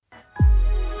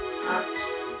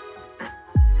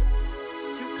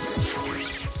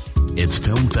It's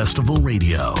Film Festival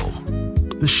Radio,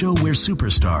 the show where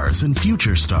superstars and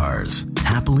future stars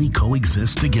happily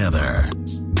coexist together.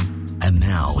 And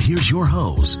now, here's your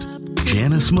host,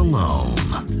 Janice Malone.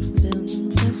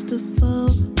 Film Festival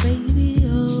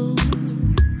Radio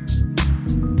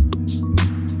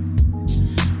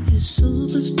is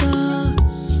superstars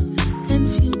and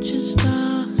future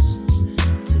stars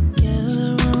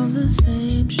together on the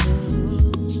same show.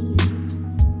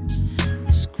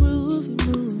 It's groovy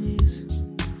movies,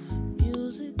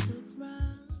 music that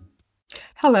rhymes.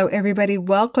 Hello, everybody.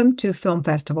 Welcome to Film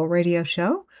Festival Radio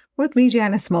Show with me,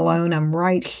 Janice Malone. I'm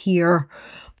right here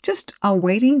just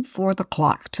waiting for the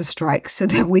clock to strike so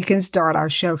that we can start our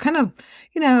show. Kind of,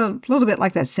 a little bit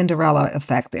like that Cinderella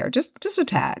effect there. Just a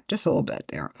tad, just a little bit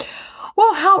there.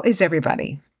 Well, how is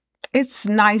everybody? It's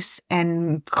nice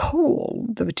and cool.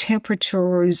 The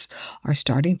temperatures are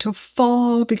starting to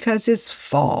fall because it's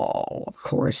fall, of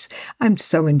course. I'm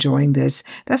so enjoying this.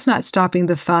 That's not stopping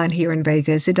the fun here in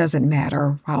Vegas. It doesn't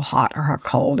matter how hot or how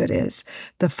cold it is.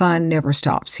 The fun never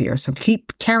stops here. So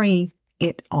keep carrying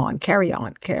it on. Carry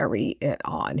it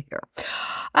on here.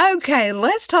 Okay,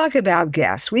 let's talk about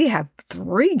guests. We have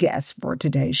 3 guests for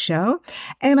today's show.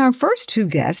 And our first 2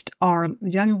 guests are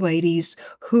young ladies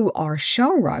who are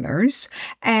showrunners,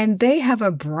 and they have a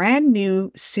brand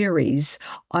new series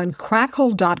on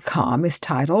Crackle.com. It's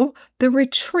titled The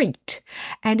Retreat.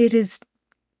 And it is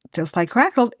just like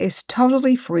Crackle, it's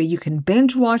totally free. You can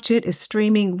binge watch it. It's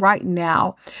streaming right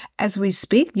now. As we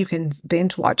speak, you can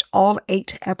binge watch all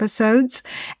 8 episodes.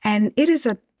 And it is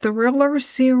a thriller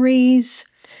series.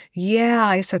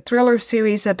 Yeah, it's a thriller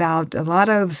series about a lot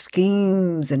of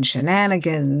schemes and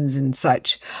shenanigans and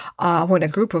such. When a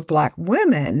group of Black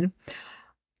women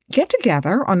get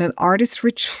together on an artist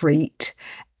retreat,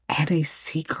 and a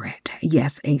secret,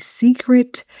 yes, a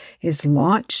secret is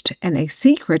launched and a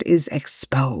secret is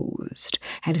exposed.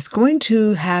 And it's going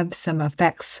to have some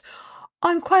effects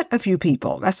on quite a few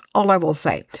people. That's all I will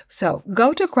say. So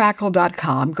go to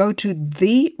crackle.com, go to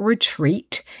The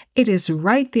Retreat. It is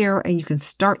right there and you can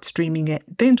start streaming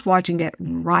it, binge watching it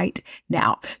right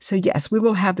now. So yes, we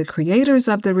will have the creators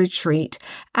of The Retreat,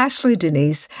 Ashley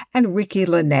Denise and Ricky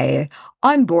Lene,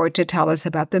 on board to tell us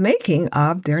about the making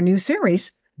of their new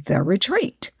series, The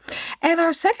Retreat. And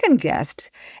our second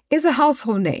guest is a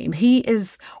household name. He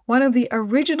is one of the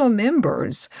original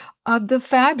members of the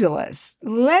fabulous,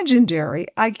 legendary,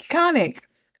 iconic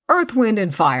Earth, Wind,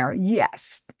 and Fire.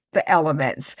 Yes, the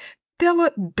Elements.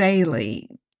 Philip Bailey.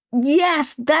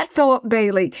 Yes, that Philip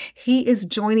Bailey. He is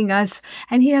joining us,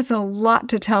 and he has a lot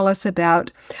to tell us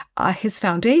about his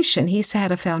foundation. He's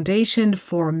had a foundation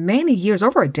for many years,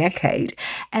 over a decade,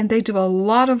 and they do a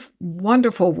lot of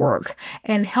wonderful work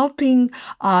in helping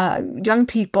young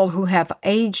people who have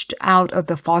aged out of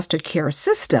the foster care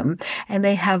system, and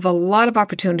they have a lot of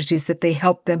opportunities that they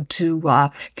help them to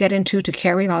get into to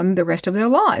carry on the rest of their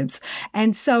lives.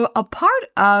 And so a part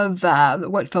of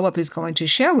what Philip is going to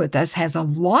share with us has a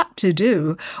lot to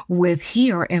do with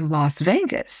here in Las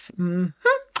Vegas.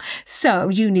 So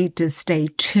you need to stay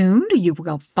tuned. You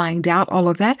will find out all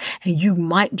of that, and you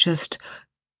might just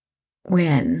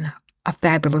win a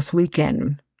fabulous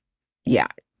weekend. Yeah,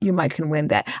 you might can win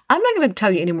that. I'm not going to tell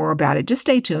you any more about it. Just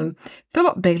stay tuned.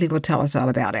 Philip Bailey will tell us all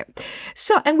about it.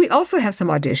 So, and we also have some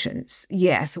auditions.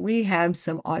 Yes, we have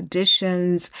some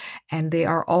auditions, and they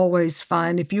are always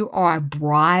fun. If you are a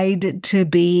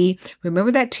bride-to-be,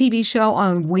 remember that TV show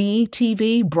on WE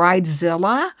TV,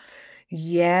 Bridezilla?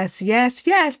 Yes,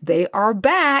 they are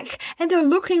back, and they're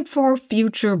looking for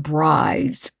future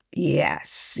brides.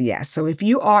 Yes. So if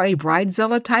you are a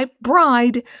Bridezilla type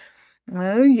bride,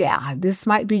 oh yeah, this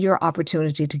might be your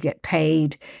opportunity to get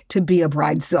paid to be a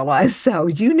bridezilla. So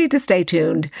you need to stay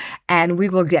tuned, and we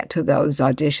will get to those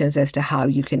auditions as to how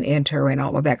you can enter and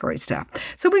all of that great stuff.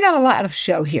 So we got a lot of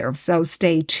show here, so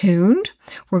stay tuned.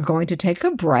 We're going to take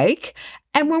a break,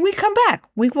 and when we come back,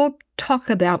 we will talk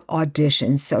about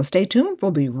auditions. So stay tuned.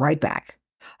 We'll be right back.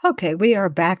 Okay, we are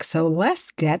back, so let's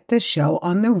get the show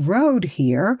on the road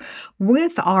here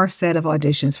with our set of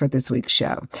auditions for this week's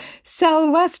show. So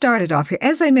let's start it off here.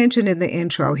 As I mentioned in the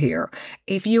intro here,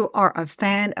 if you are a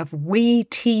fan of WE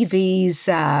TV's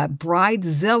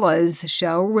Bridezilla's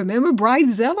show, remember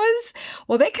Bridezillas?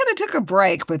 Well, they kind of took a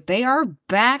break, but they are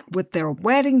back with their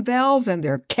wedding bells and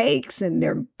their cakes and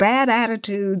their bad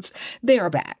attitudes. They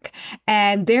are back,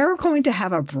 and they're going to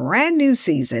have a brand new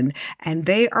season, and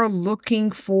they are looking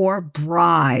for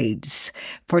brides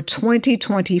for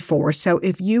 2024. So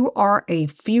if you are a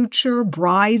future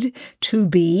bride to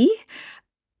be,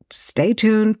 stay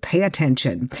tuned, pay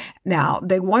attention. Now,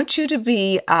 they want you to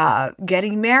be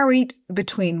getting married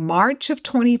between March of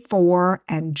 24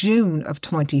 and June of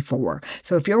 24.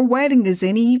 So if your wedding is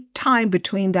any time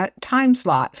between that time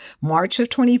slot, March of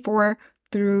 24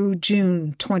 through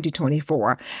June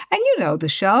 2024. And the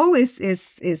show is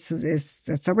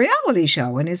it's a reality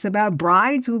show, and it's about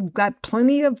brides who've got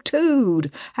plenty of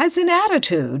has an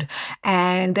attitude,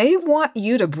 and they want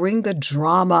you to bring the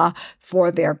drama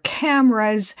for their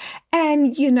cameras.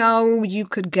 And you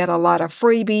could get a lot of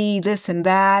freebie, this and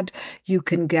that. You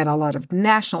can get a lot of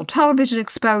national television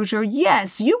exposure.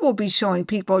 Yes, you will be showing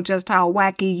people just how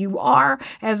wacky you are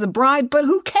as a bride, but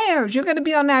who cares? You're going to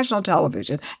be on national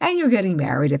television, and you're getting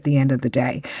married at the end of the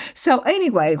day. So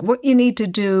anyway, what you need to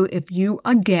do if you,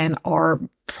 again, are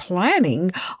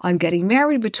planning on getting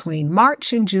married between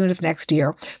March and June of next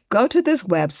year, go to this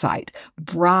website,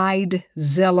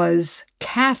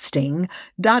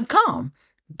 bridezillascasting.com.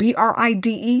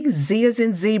 BRIDEZ as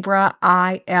in zebra,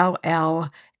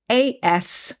 ILLAS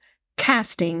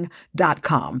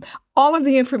casting.com. All of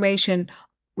the information,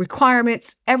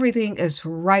 requirements, everything is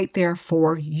right there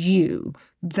for you,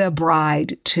 the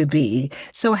bride to be.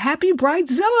 So happy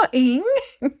bridezilla-ing.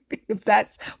 We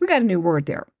got a new word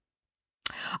there.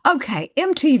 Okay,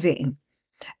 MTV.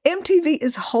 MTV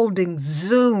is holding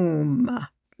Zoom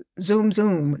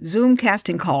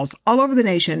casting calls all over the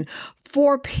nation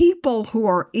for people who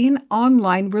are in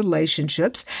online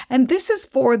relationships. And this is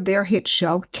for their hit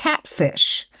show,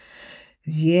 Catfish.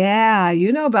 Yeah,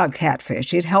 you know about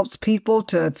Catfish. It helps people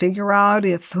to figure out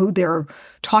if who they're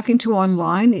talking to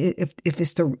online, if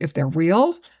they're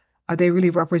real. Are they really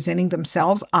representing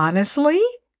themselves honestly?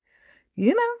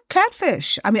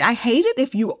 Catfish. I mean, I hate it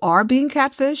if you are being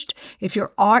catfished, if you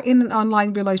are in an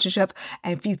online relationship,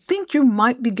 and if you think you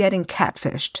might be getting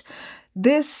catfished.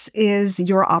 This is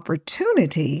your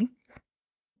opportunity.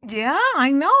 Yeah,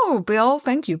 I know, Bill.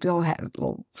 Thank you. Bill had a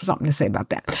little something to say about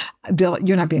that. Bill,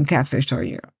 you're not being catfished, are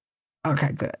you?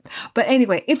 Okay, good. But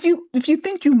anyway, if you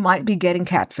think you might be getting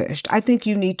catfished, I think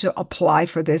you need to apply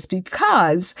for this,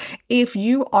 because if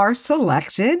you are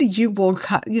selected, you will,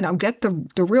 get the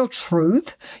real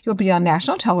truth. You'll be on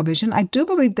national television. I do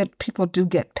believe that people do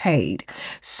get paid.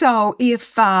 So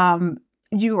if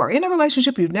you are in a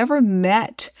relationship, you've never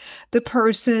met the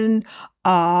person,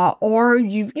 or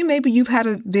maybe you've had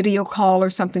a video call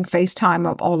or something,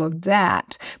 FaceTime, of all of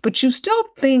that, but you still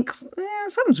think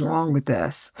something's wrong with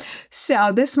this.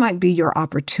 So this might be your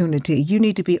opportunity. You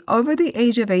need to be over the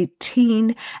age of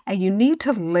 18, and you need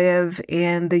to live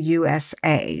in the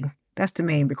USA. That's the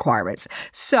main requirements.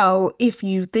 So if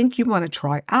you think you want to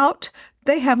try out,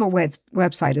 they have a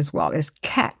website as well. It's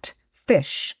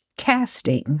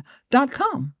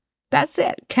catfishcasting.com. That's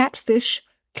it.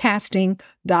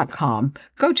 Catfishcasting.com.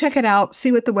 Go check it out.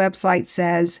 See what the website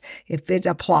says. If it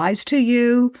applies to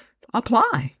you,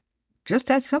 apply. Just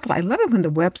that simple. I love it when the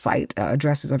website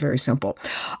addresses are very simple.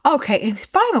 Okay, and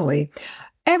finally,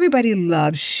 everybody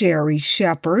loves Sherri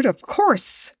Shepherd. Of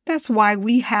course, that's why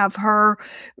we have her.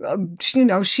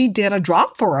 She did a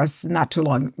drop for us not too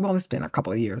long. Well, it's been a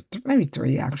couple of years, maybe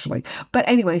 3 actually. But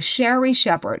anyway, Sherri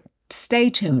Shepherd,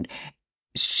 stay tuned.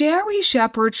 Sherri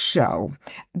Shepherd's show,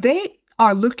 they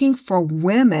are looking for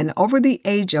women over the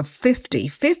age of 50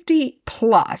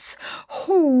 plus,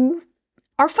 who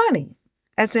are funny,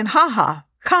 as in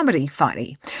comedy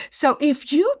funny. So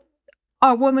if you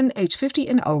are a woman age 50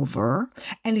 and over,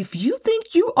 and if you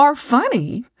think you are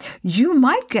funny, you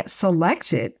might get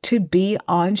selected to be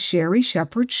on Sherri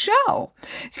Shepherd's show.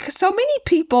 So many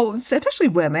people, especially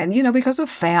women, because of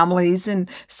families and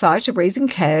such, raising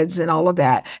kids and all of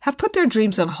that, have put their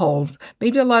dreams on hold.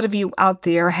 Maybe a lot of you out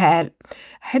there had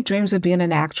dreams of being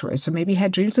an actress, or maybe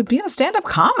had dreams of being a stand-up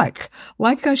comic,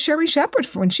 like Sherri Shepherd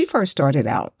when she first started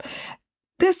out.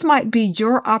 This might be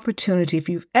your opportunity. If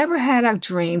you've ever had a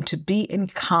dream to be in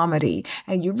comedy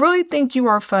and you really think you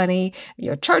are funny,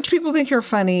 your church people think you're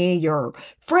funny, your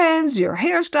friends, your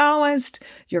hairstylist,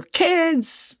 your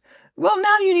kids, well,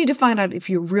 now you need to find out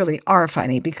if you really are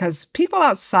funny, because people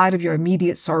outside of your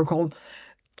immediate circle,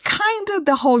 kind of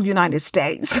the whole United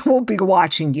States, will be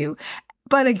watching you.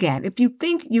 But again, if you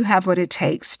think you have what it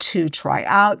takes to try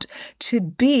out to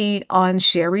be on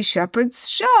Sherri Shepherd's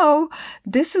show,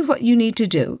 this is what you need to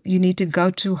do. You need to go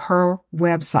to her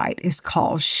website. It's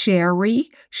called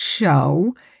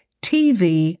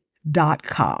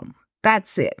SherriShowTV.com.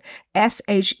 That's it.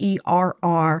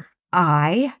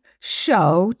 SherriShowTV.com.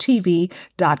 showtv.com.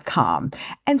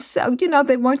 And so,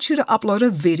 they want you to upload a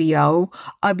video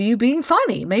of you being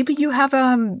funny. Maybe you have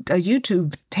a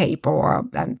YouTube tape or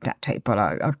not tape, but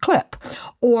a clip,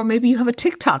 or maybe you have a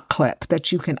TikTok clip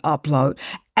that you can upload.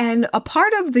 And a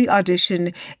part of the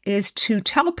audition is to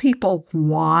tell people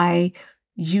why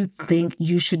you think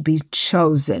you should be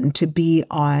chosen to be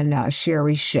on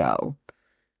Sherry's show.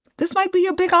 This might be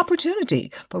your big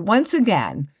opportunity. But once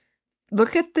again,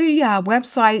 look at the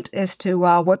website as to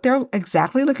what they're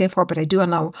exactly looking for. But I do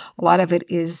know a lot of it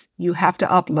is you have to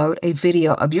upload a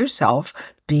video of yourself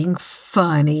being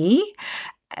funny.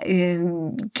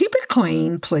 And keep it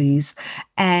clean, please.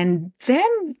 And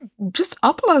then just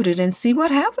upload it and see what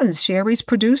happens. Sherry's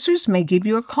producers may give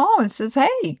you a call and says,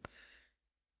 hey,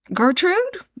 Gertrude,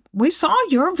 we saw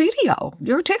your video,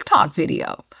 your TikTok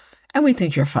video, and we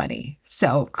think you're funny.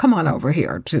 So come on over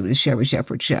here to the Sherry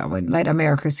Shepherd Show and let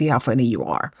America see how funny you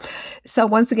are. So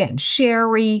once again,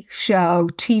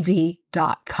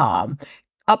 SherryShowTV.com.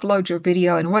 Upload your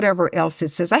video and whatever else it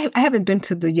says. I haven't been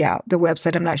to the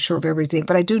website. I'm not sure of everything,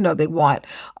 but I do know they want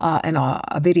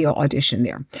a video audition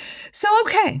there. So,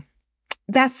 okay.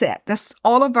 That's it. That's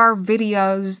all of our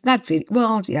videos,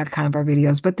 kind of our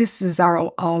videos, but this is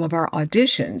all of our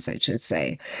auditions, I should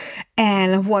say.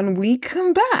 And when we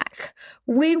come back,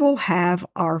 we will have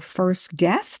our first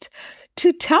guest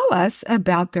to tell us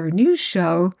about their new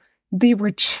show, The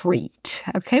Retreat.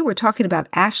 Okay, we're talking about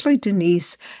Ashley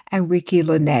Denise and Ricky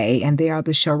Lene, and they are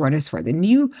the showrunners for the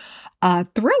new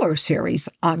thriller series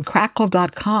on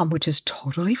Crackle.com, which is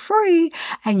totally free,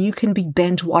 and you can be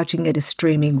binge watching it. Is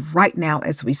streaming right now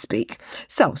as we speak.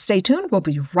 So stay tuned. We'll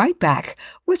be right back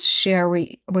with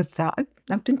Sherry.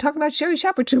 I've been talking about Sherry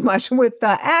Shepherd too much with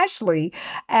Ashley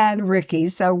and Ricky.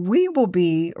 So we will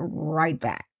be right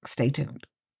back. Stay tuned.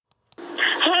 Hey,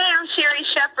 I'm Sherry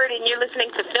Shepherd, and you're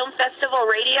listening to Film Festival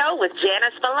Radio with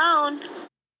Janice Malone.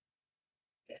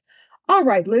 All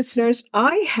right, listeners,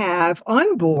 I have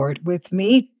on board with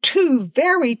me two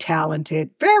very talented,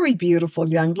 very beautiful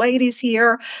young ladies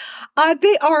here.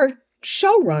 They are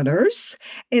showrunners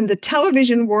in the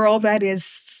television world. That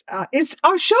is are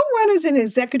showrunners and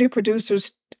executive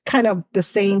producers kind of the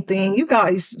same thing? You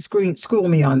guys school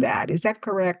me on that. Is that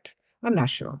correct? I'm not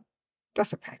sure.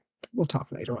 That's okay. We'll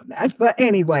talk later on that. But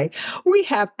anyway, we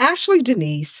have Ashley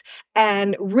Denise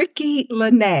and Ricky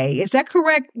Lene. Is that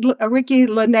correct? Ricky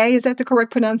Lene, is that the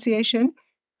correct pronunciation?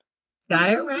 Got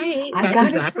it right. I That's got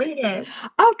exactly it right. it.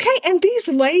 Okay, and these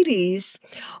ladies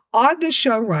are the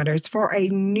showrunners for a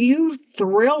new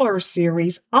thriller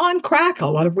series on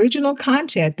Crackle, on original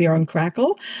content there on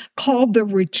Crackle, called The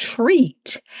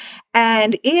Retreat.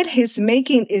 And it is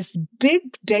making its big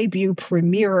debut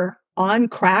premiere on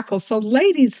Crackle. So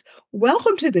ladies,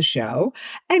 welcome to the show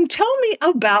and tell me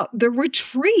about The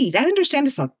Retreat. I understand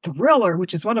it's a thriller,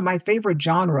 which is one of my favorite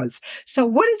genres. So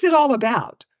what is it all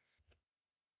about?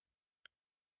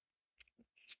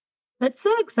 That's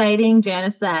so exciting,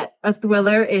 Janice, that a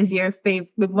thriller is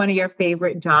one of your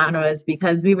favorite genres,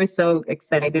 because we were so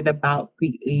excited about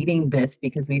creating this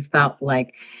because we felt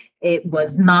like it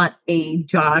was not a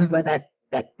genre that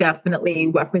definitely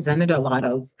represented a lot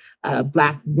of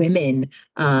Black women.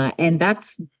 And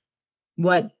that's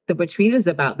what The Retreat is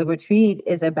about. The Retreat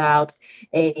is about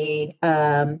a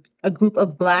group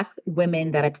of Black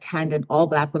women that attend an all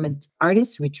Black women's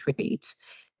artist retreat.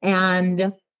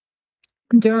 And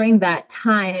during that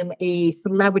time, a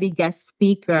celebrity guest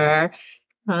speaker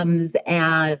comes,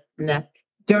 and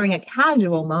during a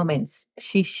casual moment,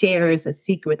 she shares a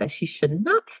secret that she should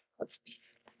not have.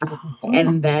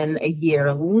 And then a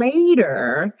year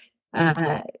later,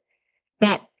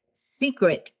 that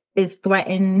secret is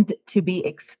threatened to be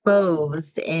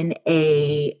exposed in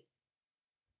a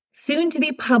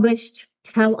soon-to-be published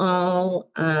tell-all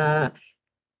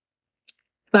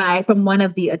from one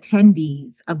of the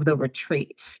attendees of the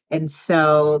retreat. And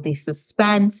so the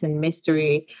suspense and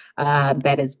mystery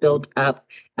that is built up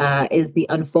is the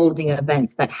unfolding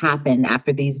events that happen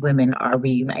after these women are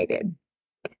reunited.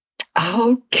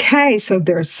 Okay, so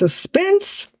there's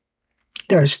suspense,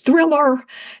 there's thriller,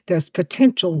 there's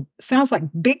potential, sounds like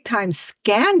big time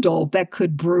scandal that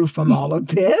could brew from all of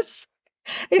this.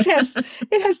 It has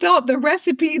the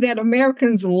recipe that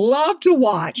Americans love to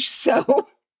watch. So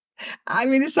I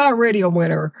mean, it's already a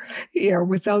winner here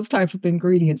with those type of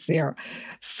ingredients there.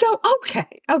 So,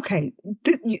 okay.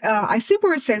 I see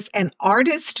where it says an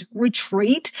artist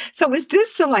retreat. So is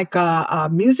this like a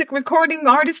music recording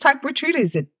artist type retreat?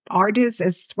 Is it artists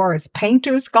as far as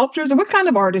painters, sculptors, or what kind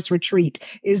of artist retreat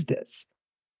is this?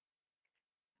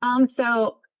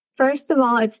 So first of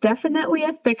all, it's definitely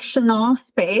a fictional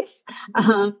space.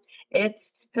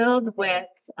 It's filled with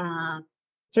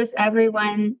just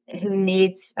everyone who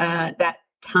needs that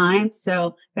time.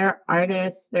 So there are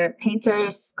artists, there are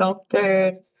painters,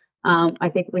 sculptors. I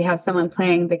think we have someone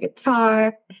playing the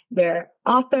guitar. There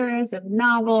are authors of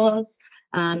novels.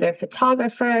 There are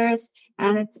photographers,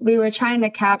 and we were trying to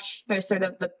capture sort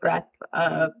of the breadth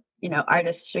of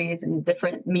artistries in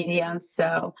different mediums.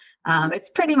 So it's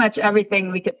pretty much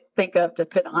everything we could think of to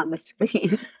put on the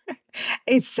screen.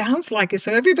 It sounds like it.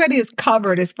 So everybody is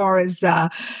covered as far as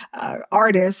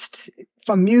artists,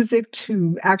 from music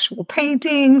to actual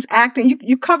paintings, acting.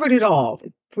 You covered it all,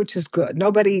 which is good.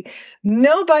 Nobody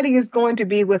is going to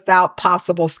be without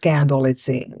possible scandal, it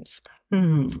seems.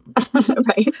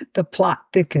 Right. The plot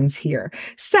thickens here.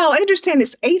 So I understand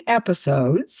it's 8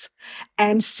 episodes.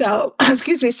 And so,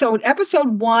 excuse me, so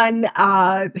episode 1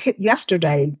 hit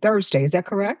yesterday, Thursday. Is that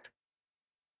correct?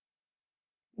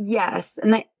 Yes.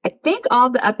 And I think all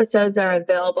the episodes are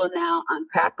available now on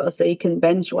Crackle, so you can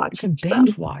binge watch.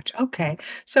 Watch. Okay.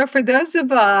 So for those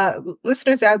of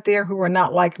listeners out there who are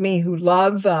not like me, who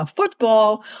love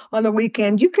football on the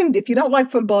weekend, you can, if you don't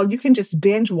like football, you can just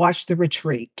binge watch The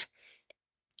Retreat.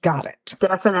 Got it.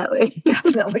 Definitely.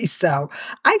 Definitely so.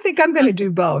 I think I'm going to do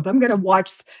both. I'm going to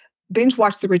binge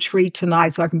watch The Retreat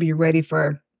tonight so I can be ready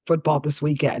for football this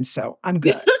weekend. So I'm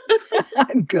good.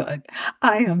 I'm good.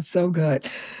 I am so good.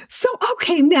 So,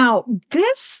 okay, now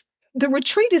The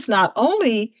Retreat is not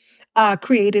only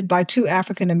created by 2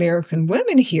 African-American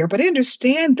women here, but I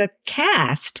understand the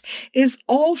cast is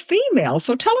all female.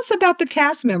 So tell us about the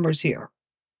cast members here.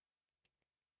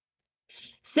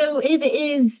 So it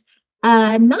is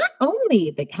not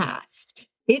only the cast,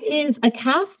 it is a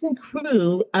cast and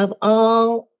crew of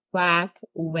all Black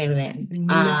women.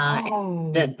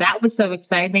 No. That was so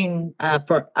exciting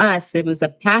for us. It was a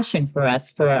passion for us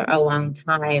for a long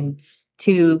time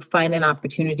to find an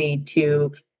opportunity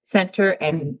to center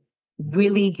and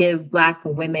really give Black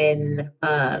women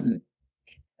a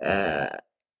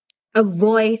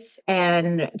voice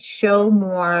and show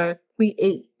more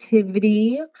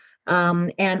creativity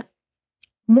and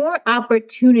more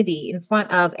opportunity in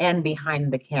front of and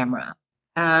behind the camera.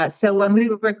 So when we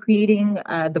were creating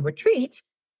The Retreat,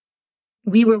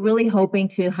 we were really hoping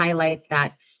to highlight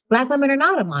that Black women are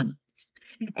not a monolith,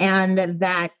 and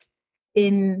that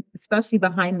especially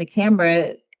behind the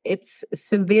camera, it's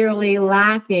severely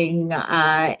lacking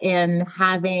in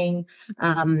having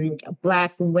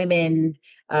Black women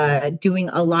doing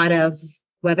a lot of,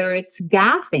 whether it's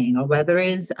gaffing or whether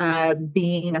it's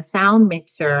being a sound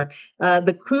mixer.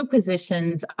 The crew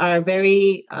positions are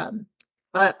very,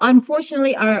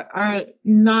 unfortunately, are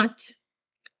not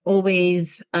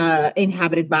always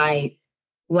inhabited by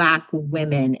Black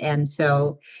women. And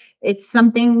so it's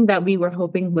something that we were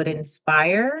hoping would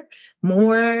inspire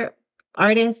more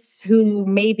artists who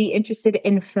may be interested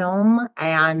in film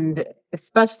and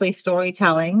especially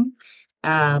storytelling,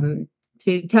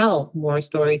 to tell more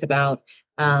stories about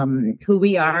who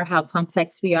we are, how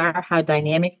complex we are, how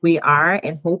dynamic we are,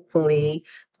 and hopefully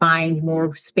find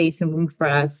more space and room for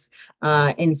us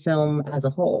in film as a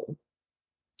whole.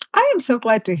 I am so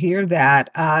glad to hear that.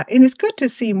 And it's good to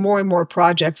see more and more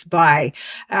projects by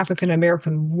African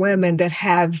American women that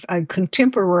have a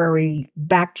contemporary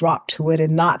backdrop to it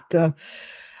and not the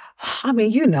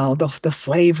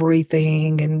slavery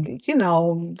thing and,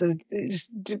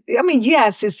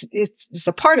 yes, it's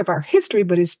a part of our history,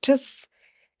 but it's just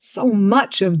so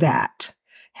much of that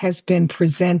has been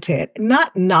presented,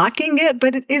 not knocking it,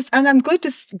 but it is, and I'm glad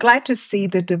to see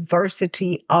the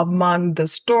diversity among the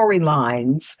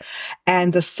storylines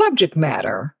and the subject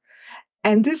matter.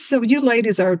 And so you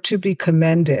ladies are to be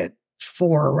commended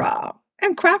for,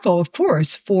 and Crackle, of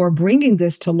course, for bringing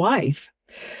this to life.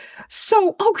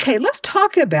 So, okay, let's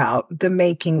talk about the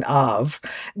making of.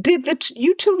 Did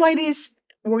you 2 ladies,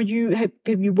 have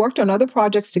you worked on other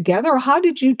projects together, or how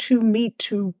did you 2 meet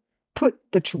to put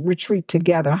the retreat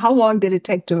together? How long did it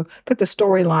take to put the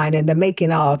storyline and the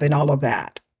making of and all of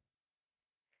that?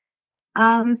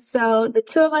 So the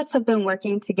 2 of us have been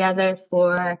working together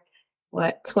for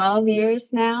 12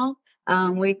 years now.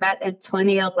 We met in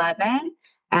 2011,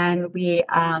 and we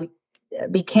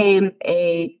became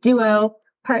a duo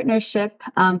partnership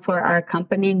for our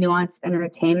company, Nuance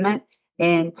Entertainment,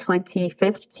 in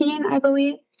 2015, I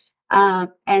believe.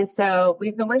 And so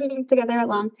we've been working together a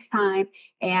long time,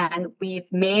 and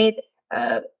we've made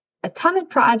a ton of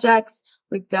projects.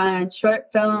 We've done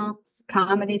short films,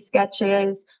 comedy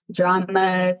sketches,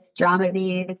 dramas,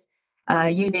 dramedies,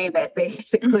 you name it,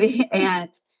 basically. And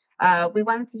we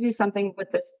wanted to do something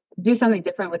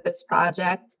different with this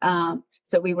project.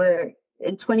 So we were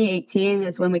in 2018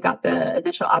 is when we got the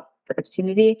initial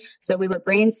opportunity. So we were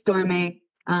brainstorming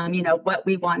what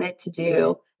we wanted to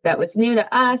do that was new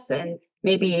to us and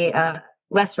maybe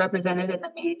less represented in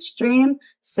the mainstream.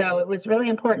 So it was really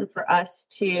important for us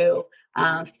to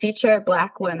feature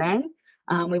Black women.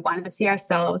 We wanted to see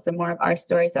ourselves and more of our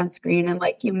stories on screen. And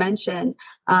like you mentioned,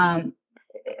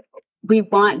 we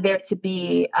want there to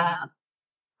be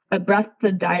a breadth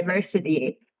of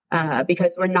diversity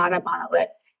because we're not a monolith.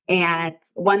 And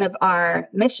one of our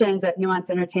missions at Nuance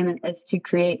Entertainment is to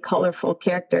create colorful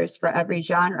characters for every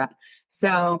genre.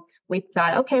 So we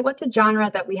thought, okay, what's a genre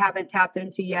that we haven't tapped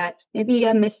into yet? Maybe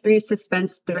a mystery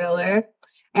suspense thriller.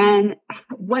 And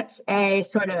what's a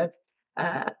sort of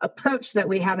approach that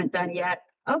we haven't done yet?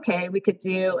 Okay, we could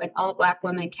do an all Black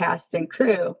women cast and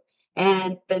crew.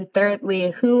 And then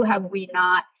thirdly, who have we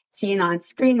not seen on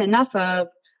screen enough of?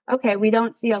 Okay, we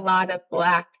don't see a lot of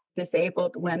Black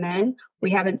disabled women. We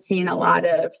haven't seen a lot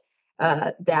of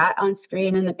that on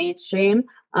screen in the mainstream.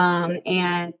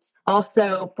 And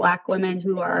also Black women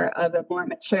who are of a more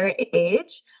mature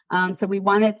age. So we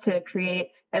wanted to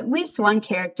create at least one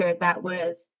character that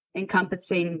was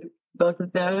encompassing both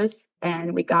of those.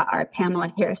 And we got our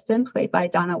Pamela Hairston, played by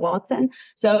Donna Walton.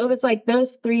 So it was like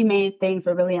those three main things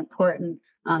were really important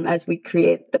as we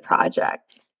create the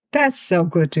project. That's so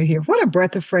good to hear. What a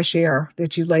breath of fresh air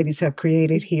that you ladies have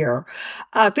created here.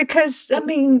 Because, I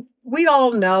mean, we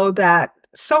all know that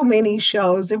so many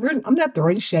shows, and I'm not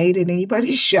throwing shade at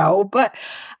anybody's show, but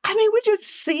I mean, we just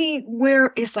see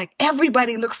where it's like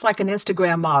everybody looks like an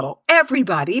Instagram model.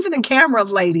 Everybody, even the camera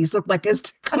ladies look like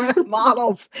Instagram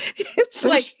models. It's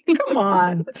like, come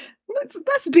on.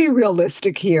 Let's be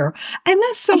realistic here. And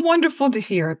that's so wonderful to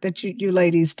hear that you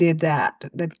ladies did that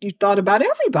you thought about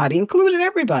everybody, included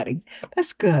everybody.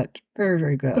 That's good. Very,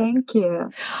 very good. Thank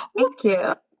you. Thank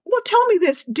you. Well, tell me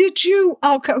this. Did you,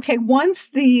 okay, once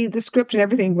the script and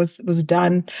everything was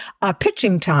done,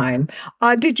 pitching time,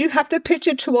 did you have to pitch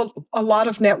it to a lot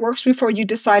of networks before you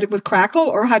decided with Crackle,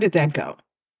 or how did that go?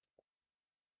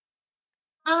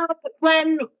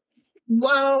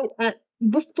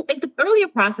 Before, in the earlier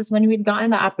process, when we'd gotten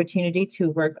the opportunity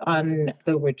to work on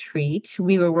the retreat,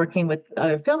 we were working with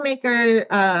other filmmaker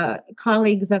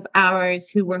colleagues of ours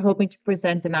who were hoping to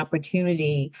present an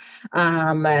opportunity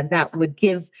that would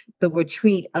give the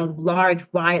retreat a large,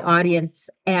 wide audience.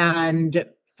 And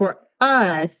for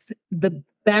us, the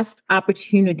best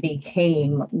opportunity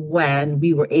came when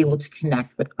we were able to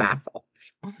connect with Crackle.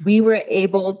 We were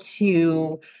able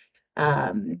to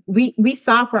we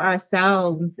saw for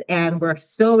ourselves, and we're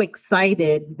so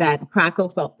excited that Crackle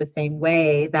felt the same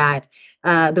way, that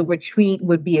the retreat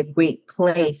would be a great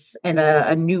place and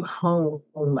a new home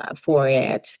for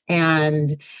it.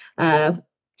 And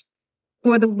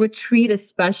for the retreat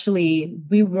especially,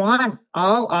 we want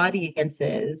all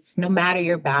audiences, no matter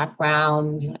your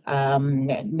background,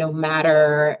 no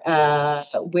matter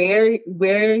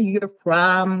where you're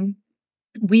from.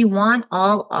 We want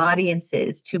all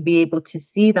audiences to be able to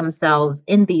see themselves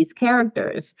in these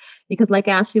characters, because like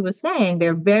Ashley was saying,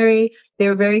 they're very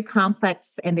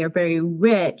complex and they're very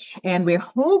rich. And we're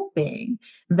hoping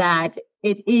that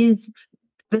it is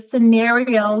the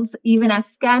scenarios, even as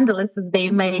scandalous as they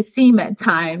may seem at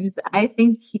times, I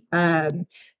think they're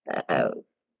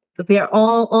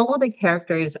all the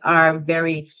characters are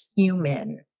very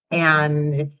human,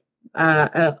 and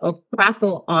a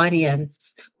Crackle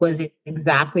audience was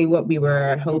exactly what we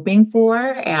were hoping for.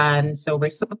 And so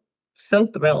we're so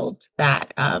thrilled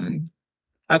that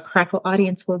our Crackle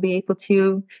audience will be able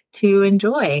to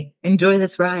enjoy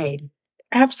this ride.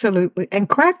 Absolutely. And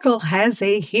Crackle has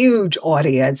a huge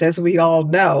audience, as we all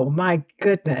know. My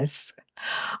goodness.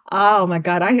 Oh my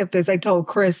God. As I told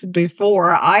Chris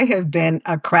before, I have been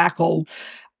a Crackle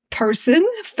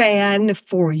fan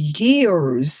for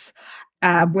years.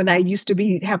 When I used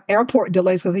to have airport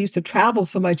delays because I used to travel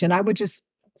so much, and I would just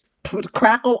put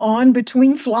Crackle on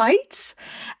between flights.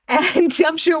 And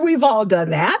I'm sure we've all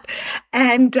done that.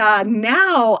 And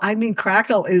now, I mean,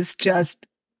 Crackle is just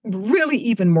really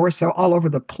even more so all over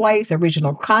the place,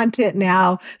 original content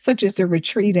now, such as The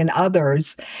Retreat and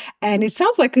others. And it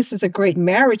sounds like this is a great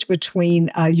marriage between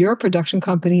your production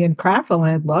company and Crackle.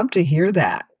 And I'd love to hear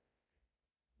that.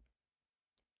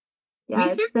 Yeah,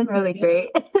 it's been really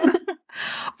great.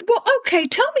 Well, okay,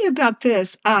 tell me about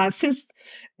this. Since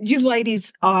you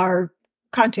ladies are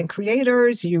content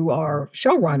creators, you are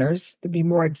showrunners, to be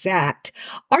more exact,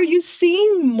 are you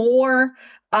seeing more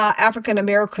African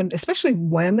American, especially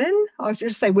women, or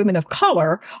just say women of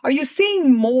color, are you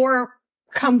seeing more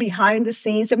come behind the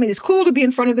scenes? I mean, it's cool to be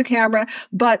in front of the camera,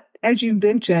 but as you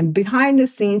mentioned, behind the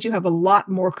scenes, you have a lot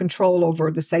more control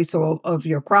over the say-so of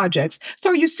your projects.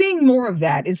 So are you seeing more of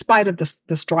that in spite of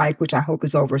the strike, which I hope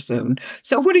is over soon?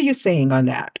 So what are you seeing on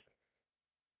that?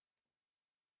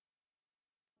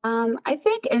 I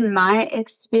think in my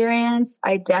experience,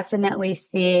 I definitely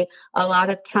see a lot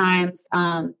of times,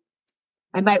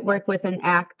 I might work with an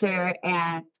actor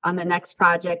and on the next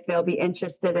project, they'll be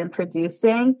interested in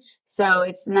producing. So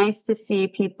it's nice to see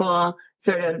people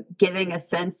sort of getting a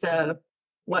sense of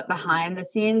what behind the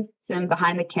scenes and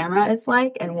behind the camera is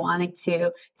like and wanting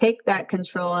to take that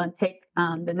control and take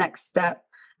the next step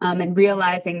and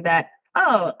realizing that,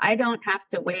 oh, I don't have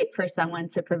to wait for someone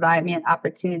to provide me an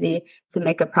opportunity to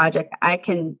make a project. I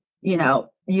can,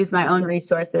 use my own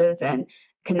resources and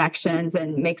connections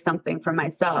and make something for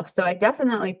myself. So I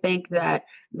definitely think that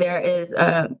there is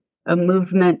a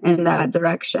movement in that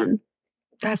direction.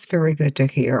 That's very good to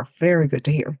hear. Very good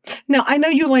to hear. Now, I know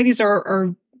you ladies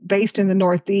are based in the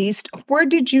Northeast. Where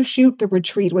did you shoot the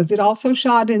retreat? Was it also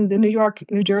shot in the New York,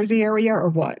 New Jersey area or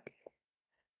what?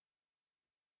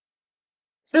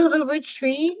 So the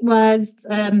retreat was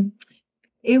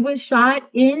it was shot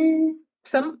in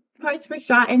some parts were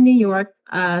shot in New York,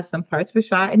 some parts were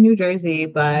shot in New Jersey,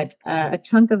 but a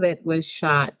chunk of it was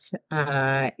shot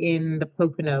in the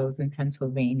Poconos in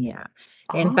Pennsylvania.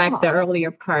 In fact, the Ah, earlier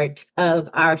part of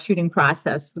our shooting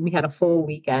process, we had a full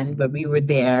weekend, but we were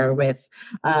there with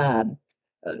um,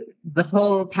 uh, the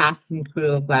whole cast and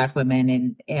crew of Black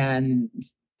women, and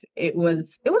it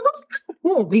was also kind of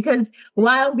cool because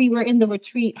while we were in the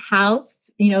retreat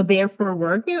house, there for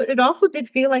work, it also did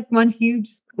feel like one huge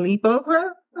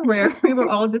sleepover where we were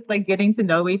all just like getting to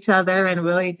know each other and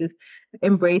really just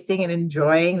embracing and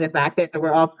enjoying the fact that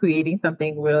we're all creating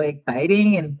something really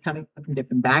exciting and coming from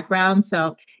different backgrounds.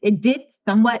 So it did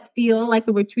somewhat feel like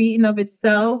a retreat in of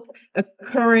itself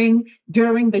occurring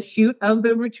during the shoot of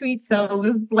the retreat. So it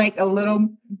was like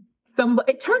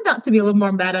it turned out to be a little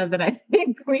more meta than I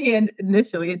think we had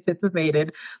initially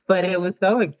anticipated, but it was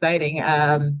so exciting.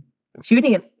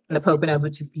 Shooting in the Poconos,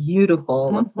 which is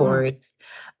beautiful, of mhm. course.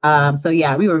 So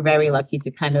yeah, we were very lucky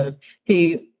to kind of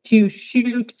to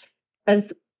shoot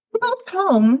as close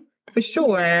home for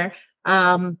sure,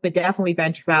 but definitely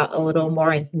venture out a little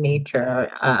more into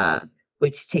nature,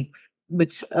 which take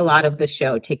which a lot of the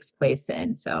show takes place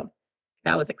in. So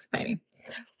that was exciting.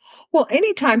 Well,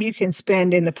 anytime you can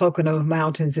spend in the Pocono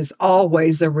Mountains is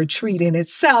always a retreat in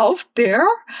itself there.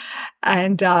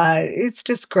 And it's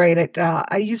just great.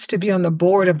 I used to be on the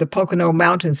board of the Pocono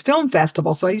Mountains Film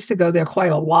Festival, so I used to go there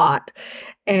quite a lot.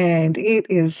 And it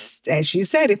is, as you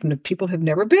said, if people have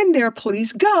never been there,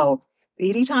 please go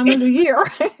any time of the year.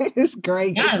 It's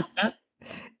great. Yeah,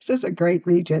 It's just a great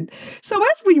region. So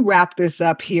as we wrap this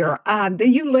up here,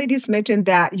 you ladies mentioned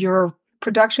that your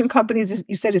production companies,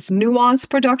 you said it's Nuance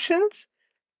Productions?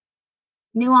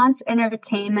 Nuance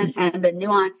Entertainment, and the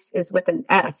nuance is with an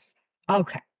S.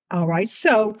 Okay. All right.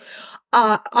 So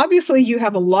obviously you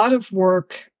have a lot of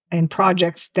work and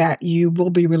projects that you will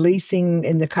be releasing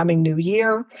in the coming new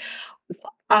year.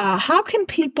 How can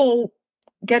people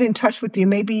get in touch with you?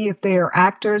 Maybe if they're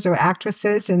actors or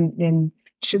actresses, and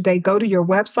should they go to your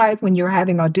website when you're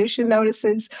having audition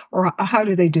notices, or how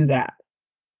do they do that?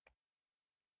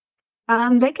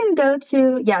 They can go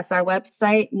to, yes, our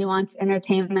website,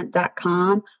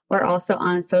 nuanceentertainment.com. We're also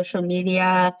on social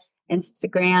media,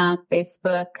 Instagram,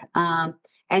 Facebook.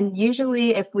 And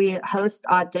usually, if we host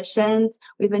auditions,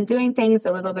 we've been doing things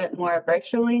a little bit more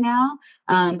virtually now,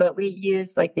 but we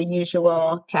use like the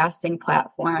usual casting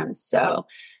platforms. So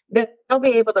they'll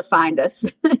be able to find us.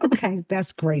 Okay,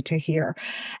 that's great to hear.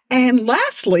 And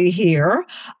lastly, here,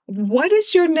 what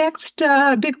is your next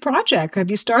big project? Have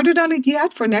you started on it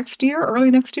yet for next year,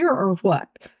 early next year, or what?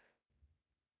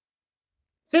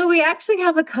 so we actually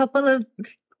have a couple of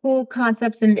cool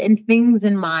concepts and things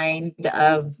in mind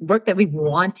of work that we've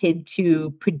wanted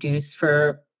to produce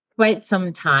for quite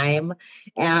some time.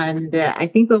 And I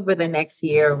think over the next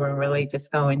year, we're really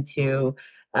just going to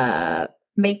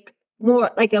make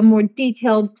more like a more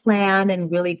detailed plan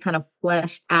and really kind of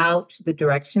flesh out the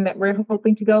direction that we're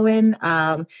hoping to go in.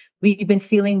 We've been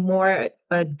feeling more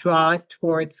a draw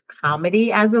towards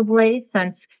comedy as of late,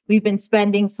 since we've been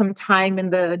spending some time in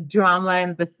the drama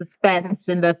and the suspense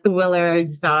and the thriller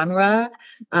genre.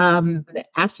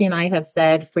 Ashley and I have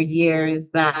said for years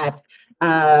that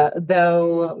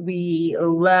though we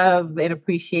love and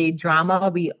appreciate drama,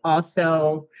 we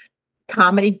also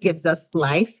comedy gives us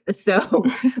life. So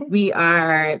we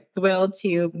are thrilled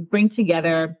to bring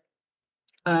together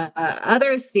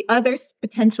other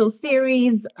potential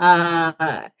series in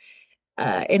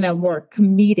a more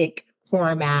comedic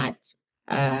format.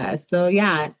 So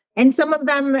yeah, and some of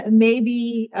them may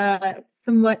be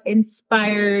somewhat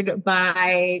inspired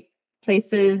by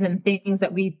places and things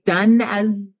that we've done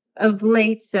as of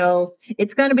late. So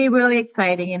it's going to be really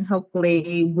exciting and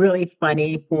hopefully really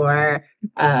funny for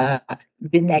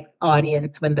the next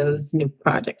audience when those new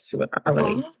projects are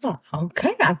released. Oh,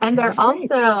 okay. And they're can't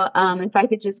wait. also, if I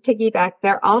could just piggyback,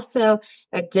 they're also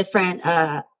a different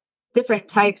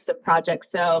types of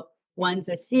projects. So one's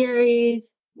a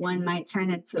series, one might turn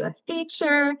into a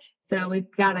feature. So we've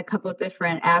got a couple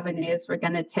different avenues we're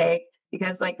going to take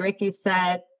because, like Ricky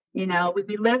said, you know,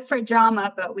 we live for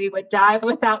drama, but we would die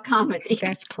without comedy.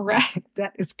 That's correct.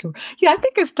 That is cool. Yeah, I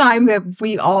think it's time that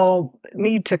we all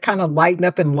need to kind of lighten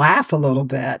up and laugh a little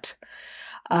bit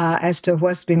as to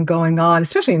what's been going on,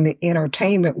 especially in the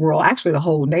entertainment world, actually the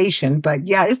whole nation. But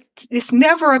yeah, it's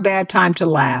never a bad time to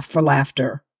laugh for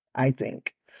laughter, I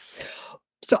think.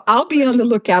 So I'll be on the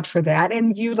lookout for that.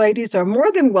 And you ladies are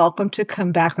more than welcome to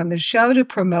come back on the show to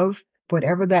promote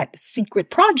whatever that secret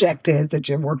project is that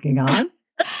you're working on.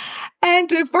 And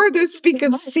to further speak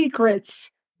of secrets,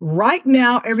 right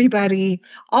now, everybody,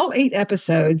 all 8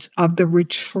 episodes of The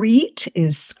Retreat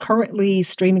is currently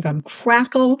streaming on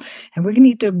Crackle. And we're going to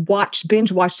need to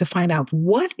binge watch to find out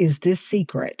what is this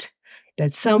secret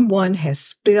that someone has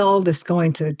spilled that's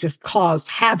going to just cause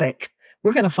havoc.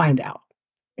 We're going to find out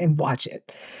and watch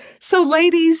it. So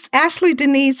ladies, Ashley,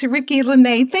 Denise, Ricky,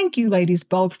 Lene, thank you ladies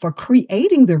both for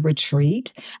creating The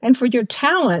Retreat and for your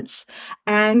talents,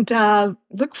 and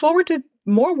look forward to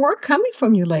more work coming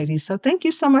from you ladies. So thank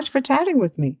you so much for chatting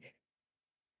with me.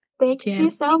 Thank you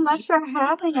so much for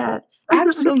having us.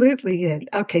 Absolutely.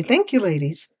 Okay. Thank you,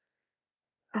 ladies.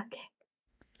 Okay.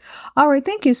 All right.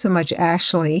 Thank you so much,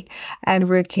 Ashley and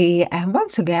Ricky. And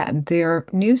once again, their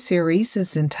new series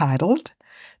is entitled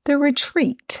The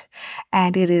Retreat.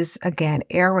 And it is, again,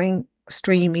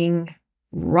 streaming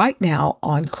right now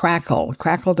on Crackle,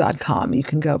 crackle.com. You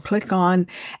can go click on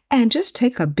and just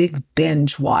take a big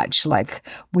binge watch like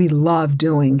we love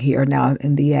doing here now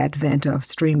in the advent of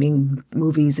streaming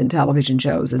movies and television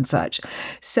shows and such.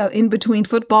 So in between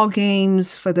football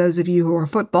games, for those of you who are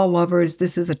football lovers,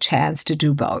 this is a chance to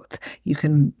do both. You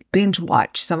can binge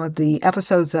watch some of the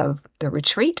episodes of The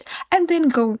Retreat and then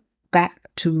go back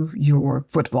to your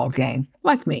football game,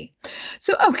 like me.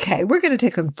 So, okay, we're going to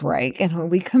take a break. And when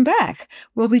we come back,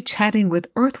 we'll be chatting with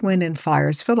Earth, Wind, and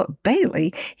Fire's Philip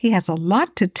Bailey. He has a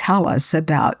lot to tell us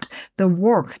about the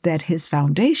work that his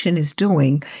foundation is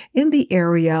doing in the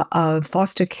area of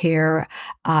foster care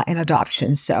and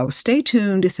adoption. So stay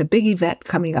tuned. It's a big event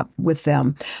coming up with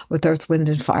them, with Earth, Wind,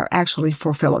 and Fire, actually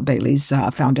for Philip Bailey's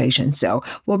foundation. So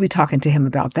we'll be talking to him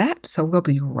about that. So we'll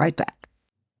be right back.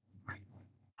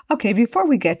 Okay, before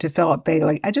we get to Philip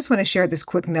Bailey, I just want to share this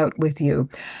quick note with you.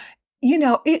 You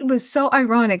know, it was so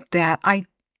ironic that I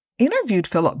interviewed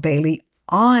Philip Bailey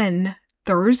on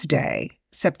Thursday,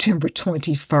 September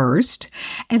 21st.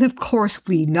 And of course,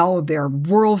 we know their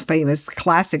world famous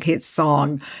classic hit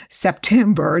song,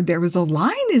 September. There was a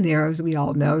line in there, as we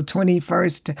all know,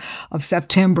 21st of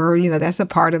September. You know, that's a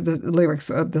part of the lyrics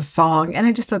of the song. And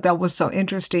I just thought that was so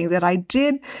interesting that I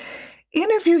did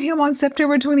interview him on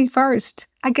September 21st.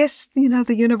 I guess, you know,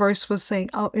 the universe was saying,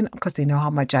 oh, because they know how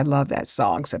much I love that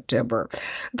song, September.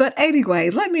 But anyway,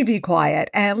 let me be quiet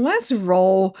and let's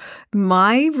roll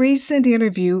my recent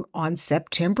interview on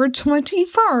September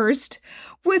 21st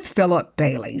with Philip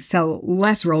Bailey. So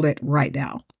let's roll it right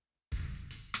now.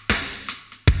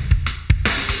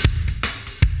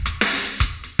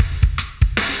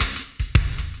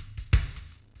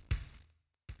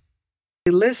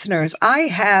 Listeners, I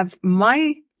have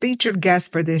my featured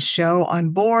guest for this show on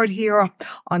board here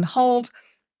on hold.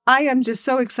 I am just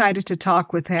so excited to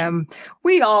talk with him.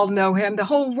 We all know him. The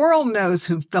whole world knows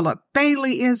who Philip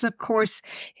Bailey is, of course.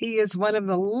 He is one of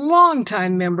the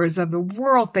longtime members of the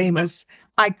world famous,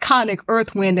 iconic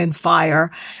Earth, Wind, and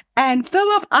Fire. And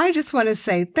Philip, I just want to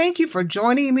say thank you for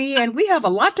joining me. And we have a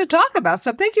lot to talk about.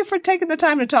 So thank you for taking the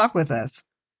time to talk with us.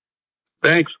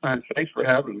 Thanks, man. Thanks for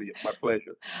having me. It's my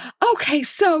pleasure. Okay,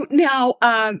 so now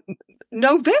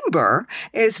November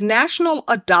is National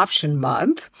Adoption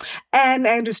Month, and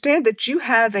I understand that you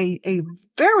have a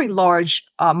very large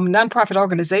nonprofit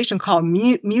organization called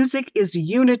Music is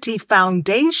Unity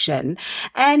Foundation,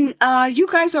 and you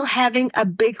guys are having a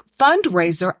big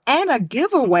fundraiser and a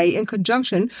giveaway in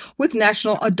conjunction with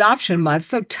National Adoption Month.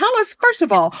 So tell us, first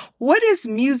of all, what is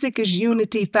Music is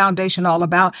Unity Foundation all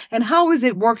about, and how is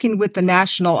it working with the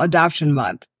National Adoption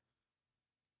Month?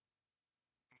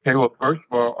 Okay, well, first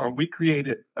of all, we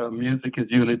created Music is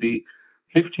Unity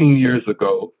 15 years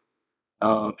ago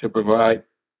to provide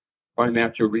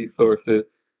financial resources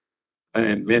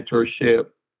and mentorship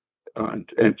and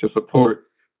to support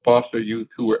foster youth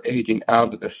who are aging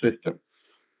out of the system.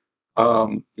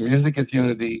 Music is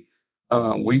Unity.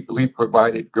 We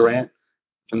provided grants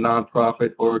to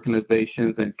nonprofit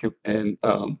organizations and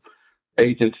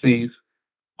agencies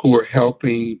who are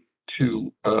helping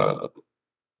to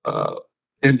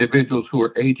individuals who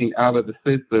are aging out of the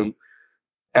system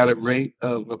at a rate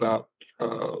of about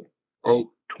uh,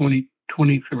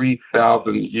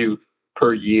 23,000 youth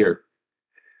per year.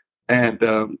 And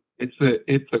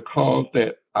it's a cause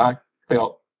that I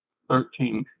felt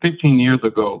 15 years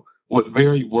ago was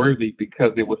very worthy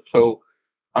because it was so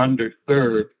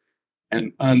underserved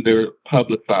and under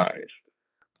publicized.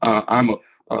 I'm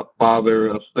a father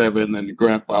of seven and a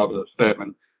grandfather of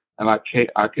seven, and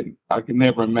I can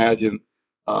never imagine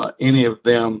any of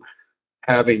them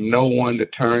having no one to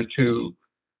turn to,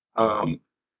 um,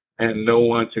 and no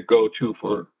one to go to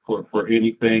for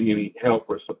anything, any help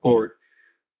or support.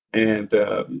 And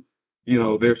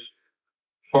there's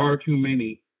far too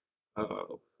many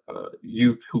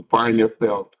youth who find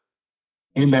themselves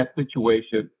in that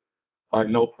situation by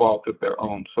no fault of their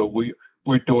own. So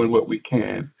we're doing what we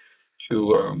can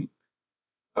to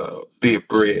be a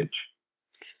bridge.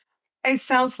 It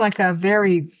sounds like a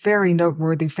very, very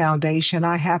noteworthy foundation.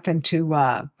 I happen to,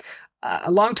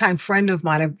 a longtime friend of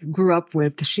mine I grew up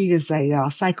with, she is a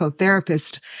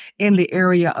psychotherapist in the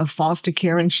area of foster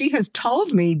care. And she has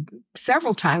told me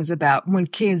several times about when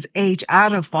kids age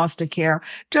out of foster care,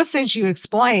 just as you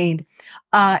explained,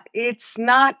 it's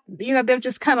not, they're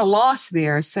just kind of lost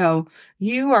there. So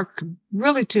you are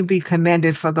really to be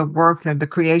commended for the work and the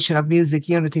creation of Music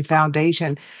Unity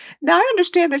Foundation. Now, I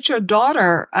understand that your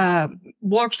daughter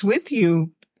works with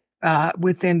you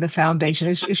within the foundation.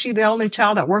 Is she the only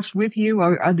child that works with you,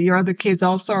 or are there other kids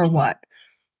also, or what?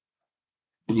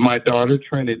 My daughter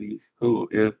Trinity, who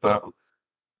is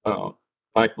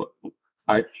like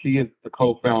she is the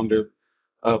co-founder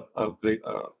of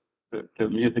the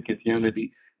Music is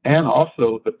Unity, and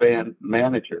also the band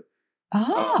manager.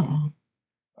 Oh,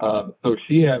 So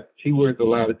she wears a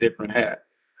lot of different hats.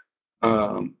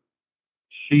 Um,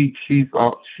 she's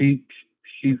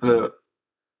a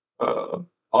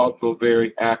also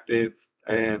very active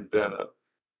and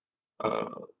uh,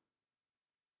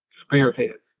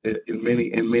 spearhead in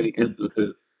many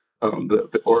instances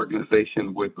the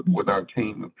organization with our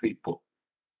team of people.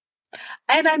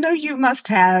 and I know you must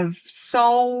have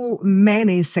so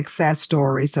many success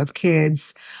stories of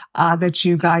kids that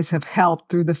you guys have helped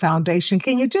through the foundation.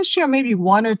 Can you just share maybe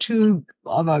one or two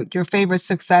of your favorite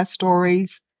success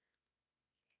stories?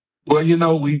 Well,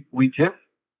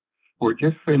 we're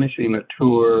just finishing a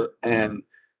tour, and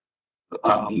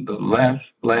the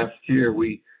last year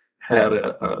we had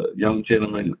a young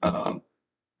gentleman, um,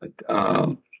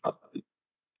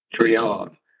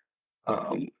 Trion,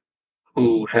 um,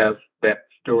 who has that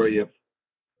story of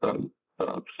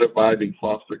surviving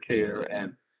foster care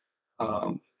and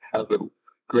has a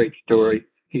great story.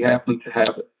 He happens to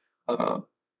have uh,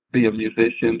 be a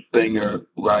musician, singer,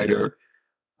 writer,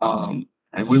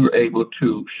 and we were able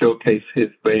to showcase his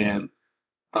band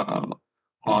uh,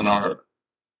 on our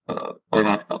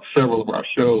several of our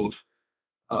shows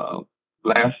uh,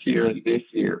 last year and this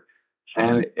year,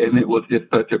 and it was just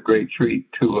such a great treat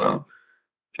to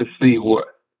see what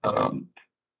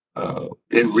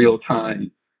in real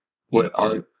time what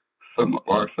some of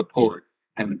our support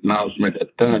and acknowledgement has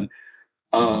done.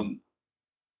 Um,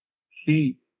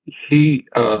 he he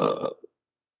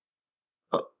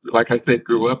like I said,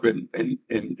 grew up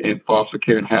in foster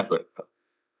care and has a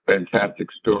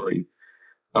fantastic story,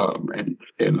 and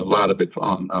a lot of it's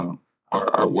on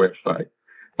our website.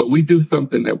 But we do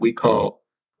something that we call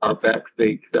our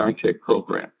backstage soundcheck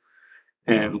program,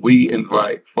 and we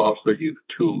invite foster youth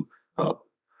to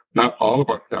not all of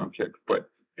our sound checks, but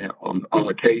on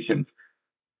occasions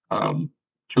um,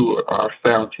 to our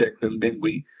sound checks, and then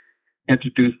we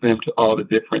introduce them to all the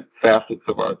different facets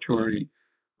of our touring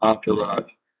entourage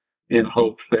in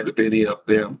hopes that if any of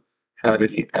them have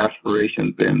any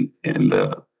aspirations in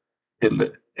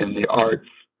the arts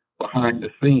behind the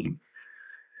scenes,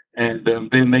 and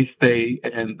then they stay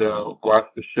and watch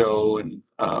the show, and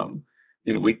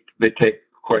they take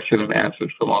question and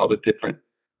answers from all the different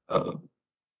uh,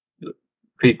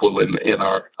 people in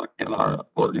our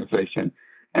organization,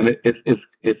 and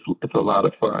it's a lot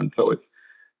of fun. So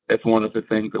it's one of the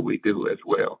things that we do as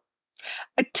well.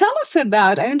 Tell us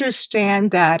about, I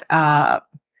understand that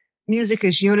Music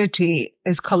is Unity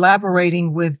is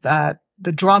collaborating with the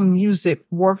Drum Music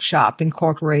Workshop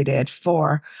Incorporated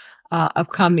for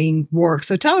upcoming work.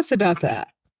 So tell us about that.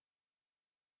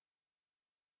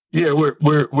 Yeah, we're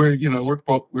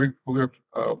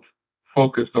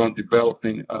focused on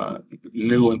developing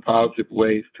new and positive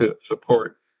ways to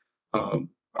support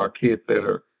our kids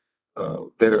that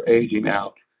are aging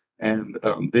out. And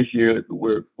this year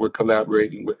we're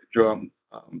collaborating with Drum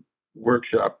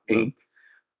Workshop Inc.,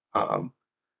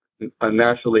 a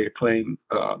nationally acclaimed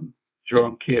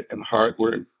drum kit and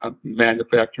hardware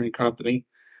manufacturing company,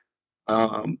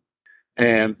 and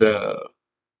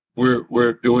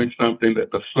we're doing something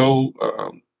that the sole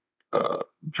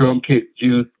drum kit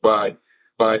used by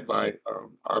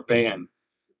our band,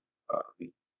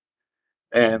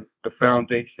 and the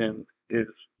foundation is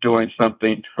doing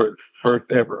something for the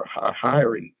first ever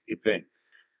hiring event,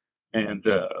 and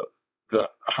the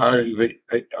hiring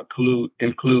event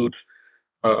includes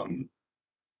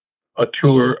a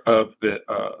tour of the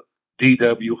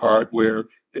DW hardware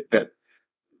that's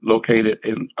located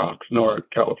in Oxnard,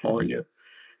 California.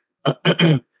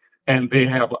 And they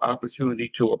have an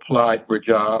opportunity to apply for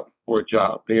a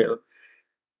job there.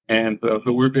 And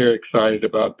so we're very excited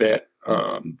about that.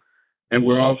 And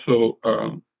we're also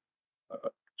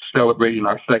celebrating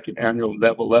our second annual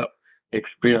Level Up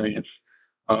experience,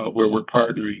 where we're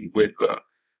partnering with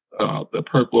the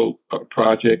Purple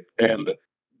Project and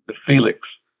the Felix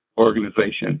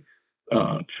organization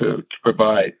to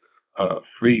provide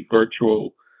free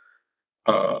virtual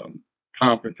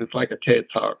conferences, like a TED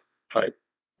Talk type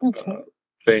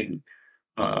thing,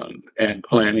 and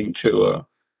planning to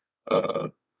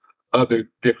other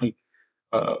different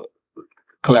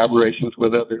collaborations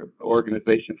with other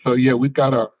organizations. So yeah, we've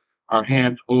got our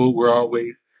hands full. We're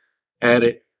always at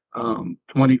it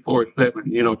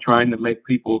 24/7, trying to make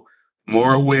people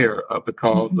more aware of the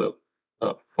cause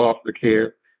of foster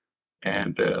care,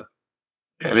 and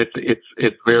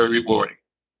it's very rewarding.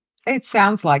 It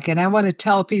sounds like it. I want to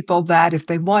tell people that if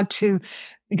they want to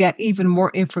get even more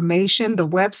information, the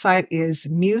website is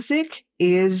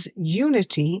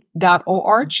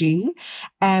musicisunity.org,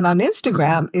 and on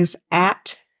Instagram is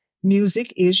at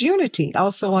musicisunity,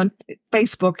 also on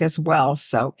Facebook as well.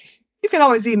 So you can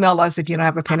always email us if you don't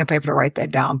have a pen and paper to write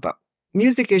that down, but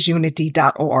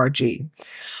musicisunity.org.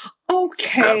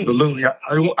 Okay. Absolutely.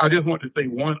 I just want to say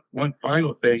one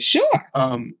final thing. Sure.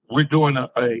 We're doing a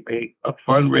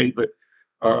fundraiser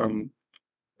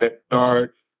that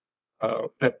starts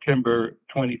September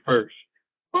 21st.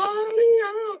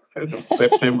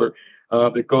 September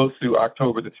that goes through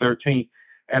October the 13th,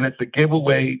 and it's a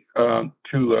giveaway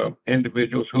to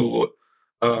individuals who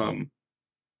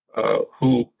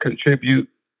contribute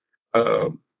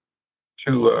to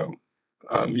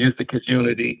Music is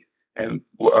Unity, and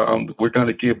we're going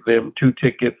to give them 2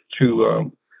 tickets to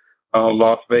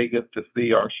Las Vegas to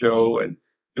see our show, and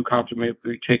 2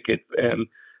 complimentary tickets, and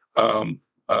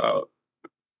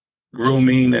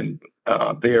grooming, and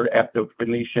there at the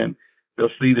Venetian. They'll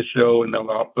see the show, and they'll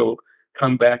also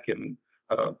come back and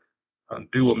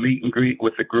do a meet and greet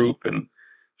with the group, and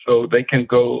so they can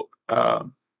go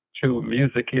to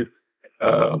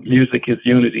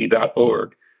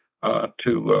musicisunity.org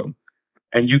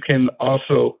and you can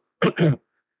also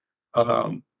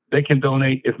they can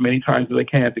donate as many times as they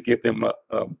can to give them a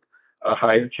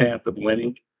higher chance of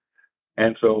winning,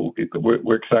 and so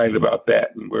we're excited about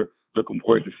that, and we're looking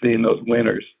forward to seeing those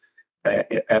winners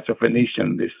at the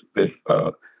Venetian this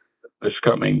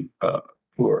coming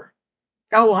tour.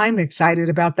 Oh, I'm excited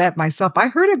about that myself. I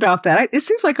heard about that. It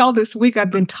seems like all this week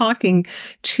I've been talking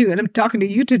and I'm talking to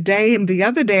you today. And the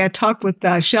other day I talked with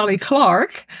Shelley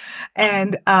Clark,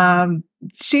 and we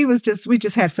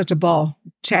just had such a ball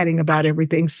chatting about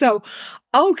everything. So,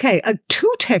 okay,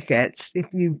 2 tickets. If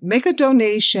you make a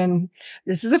donation,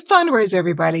 this is a fundraiser,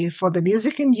 everybody, for the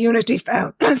Music and Unity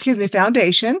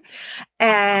Foundation.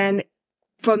 And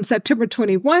from September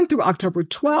 21 through October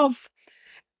 12th,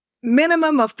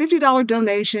 minimum of $50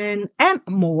 donation and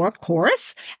more, of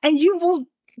course, and you will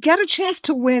get a chance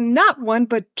to win not 1,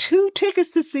 but 2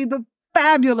 tickets to see the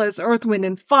fabulous Earth, Wind,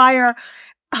 and Fire.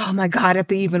 Oh my God, at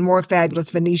the even more fabulous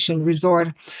Venetian Resort.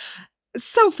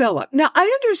 So, Philip, now I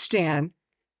understand.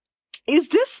 Is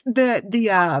this the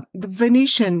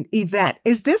Venetian event?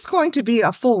 Is this going to be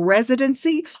a full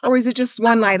residency, or is it just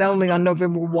one night only on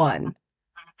November 1?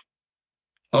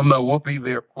 Oh no, we'll be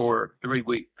there for 3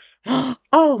 weeks.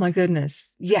 Oh my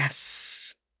goodness.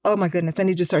 Yes. Oh my goodness. I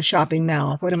need to start shopping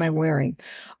now. What am I wearing?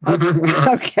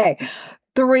 Okay.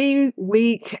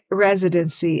 3-week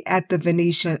residency at the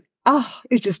Venetian. Oh,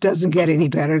 it just doesn't get any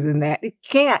better than that. It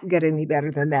can't get any better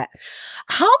than that.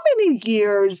 How many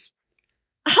years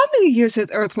has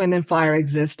Earth, Wind, and Fire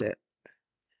existed?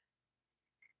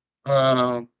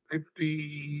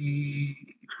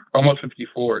 50, almost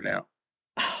 54 now.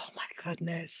 Oh my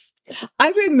goodness.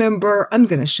 I remember, I'm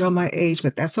going to show my age,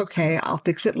 but that's okay. I'll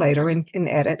fix it later in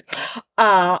edit.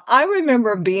 I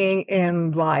remember being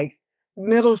in like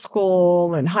middle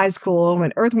school and high school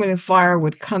when Earth, Wind, and Fire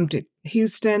would come to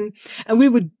Houston, and we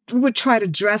would try to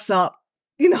dress up,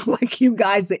 like you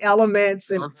guys, the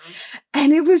Elements, and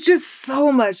it was just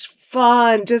so much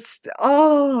fun. Just,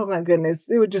 oh my goodness,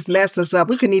 it would just mess us up.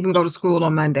 We couldn't even go to school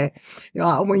on Monday,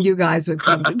 when you guys would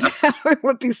come to town. It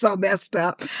would be so messed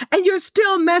up. And you're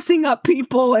still messing up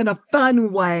people in a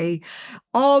fun way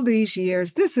all these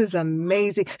years. This is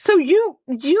amazing. So you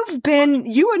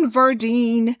and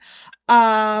Verdine,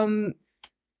 um,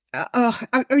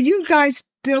 are you guys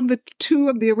still the two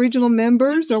of the original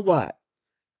members or what?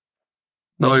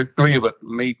 No, there's three of us: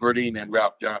 me, Verdine, and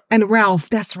Ralph Johnson. And Ralph,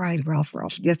 that's right, Ralph.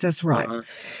 Yes, that's right.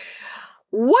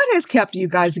 What has kept you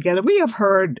guys together? We have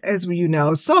heard, as you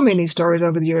know, so many stories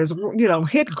over the years.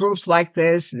 Hit groups like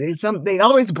this, they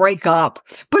always break up,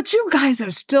 but you guys are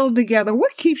still together.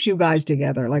 What keeps you guys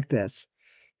together like this?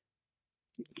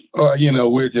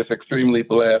 We're just extremely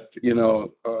blessed.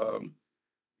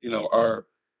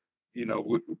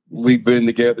 We've been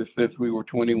together since we were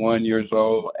 21 years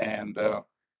old, and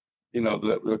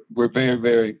we're very,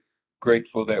 very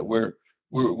grateful that we're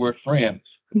friends,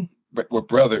 but we're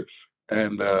brothers,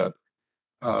 and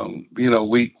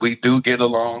we do get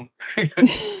along.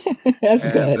 That's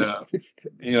good.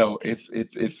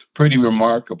 It's pretty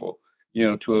remarkable,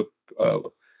 to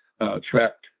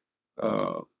attract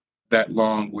that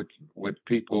long with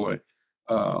people,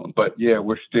 but yeah,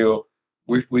 we still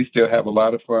have a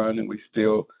lot of fun, and we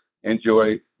still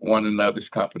enjoy one another's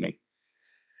company.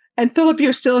 And Philip,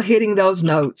 you're still hitting those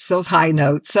notes, those high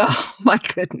notes. Oh my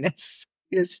goodness.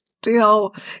 You're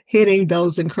still hitting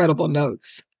those incredible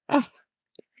notes. Oh,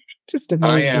 just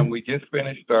amazing. I am. We just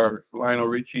finished our Lionel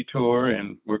Richie tour,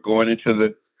 and we're going into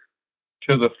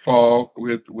the fall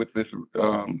with this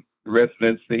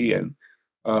residency, and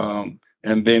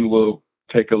then we'll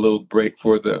take a little break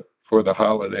for the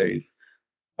holidays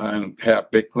and have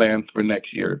big plans for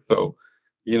next year. So,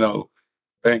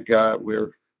 thank God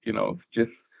we're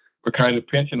kind of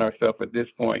pinching ourselves at this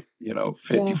point,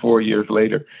 54 years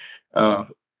later,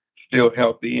 still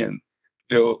healthy and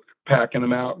still packing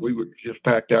them out. We were just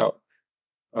packed out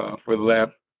for the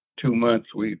last 2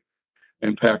 months. We've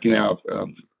been packing out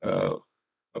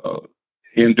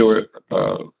indoor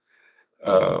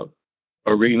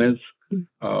arenas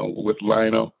with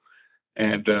Lionel,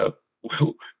 and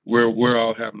we're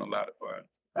all having a lot of fun.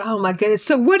 Oh my goodness.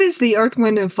 So what is the Earth,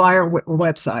 Wind, and Fire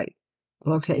website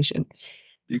location?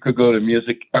 You could go to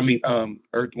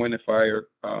Earth, Wind, and Fire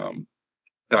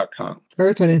 .com.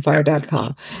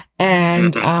 earthwindandfire.com.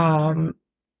 And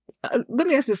let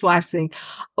me ask this last thing.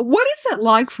 What is it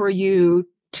like for you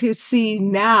to see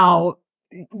now,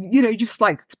 just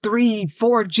like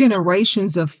 3-4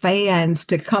 generations of fans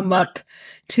to come up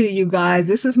to you guys?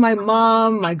 This is my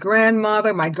mom, my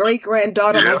grandmother, my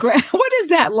great-granddaughter, what is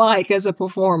that like as a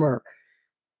performer?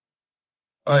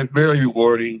 It's very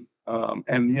rewarding.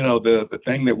 And the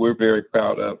thing that we're very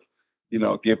proud of,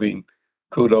 giving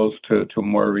kudos to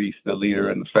Maurice, the leader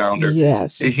and the founder.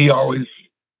 Yes. He always,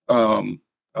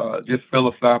 just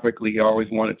philosophically, he always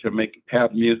wanted to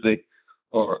have music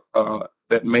or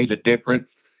that made a difference.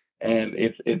 And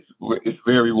it's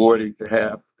very rewarding to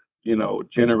have,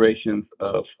 generations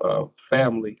of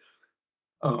families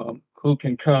who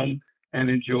can come and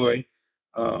enjoy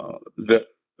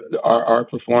our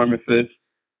performances,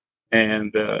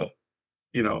 and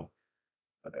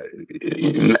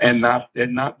and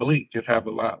not blink, just have a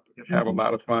lot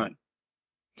of fun.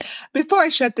 Before I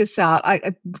shut this out,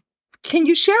 can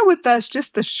you share with us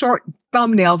just the short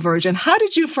thumbnail version? How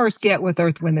did you first get with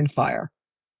Earth, Wind, and Fire?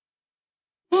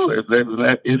 Well, I'm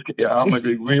going to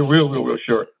be real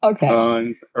short. Okay.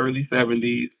 In the early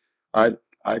 70s, I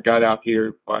got out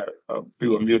here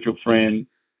through a mutual friend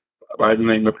by the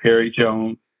name of Harry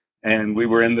Jones, and we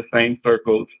were in the same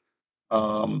circles.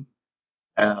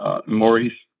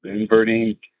 Maurice and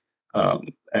Verdine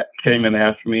came and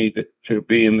asked me to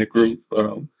be in the group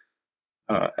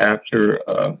after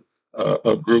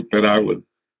a group that I was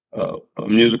a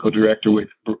musical director with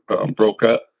broke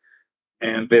up,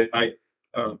 and then I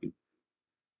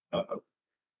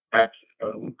asked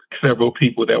several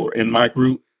people that were in my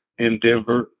group in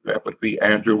Denver. That would be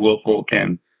Andrew Woolfolk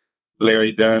and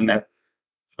Larry Dunn.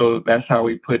 So that's how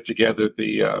we put together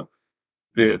the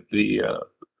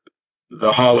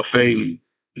Hall of Fame,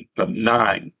 the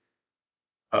 9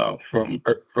 from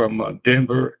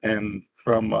Denver and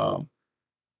from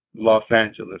Los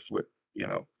Angeles with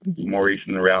Maurice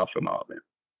and Ralph and all that.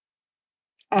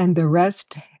 And the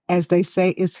rest, as they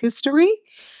say, is history.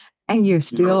 And you're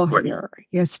still here.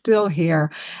 You're still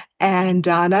here. And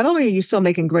not only are you still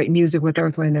making great music with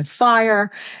Earth, Wind, and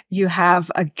Fire, you have,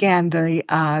 again,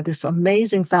 this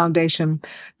amazing foundation.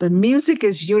 The Music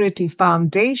is Unity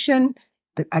Foundation.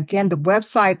 Again, the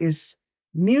website is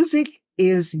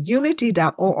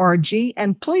musicisunity.org.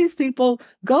 And please, people,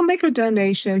 go make a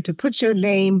donation to put your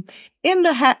name in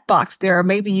the hat box there.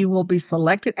 Maybe you will be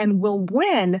selected and will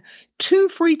win 2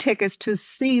 free tickets to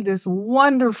see this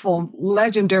wonderful,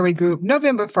 legendary group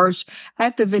November 1st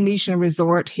at the Venetian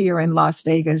Resort here in Las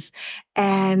Vegas.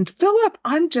 And Philip,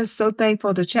 I'm just so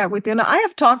thankful to chat with you. And I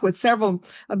have talked with several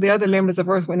of the other members of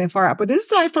Earth, Wind, and Fire, but this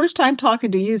is my first time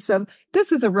talking to you. So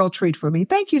this is a real treat for me.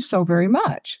 Thank you so very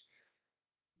much.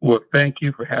 Well, thank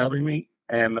you for having me,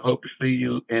 and hope to see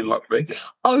you in Las Vegas.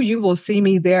 Oh, you will see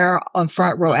me there on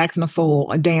front row acting a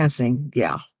fool and dancing.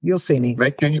 Yeah, you'll see me.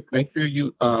 Make sure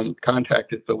you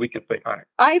contact us so we can say hi.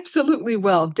 I absolutely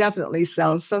will. Definitely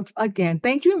so. So again,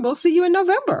 thank you, and we'll see you in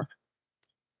November.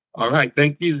 All right.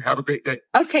 Thank you. Have a great day.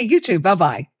 Okay, you too.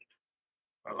 Bye-bye.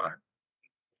 Bye-bye.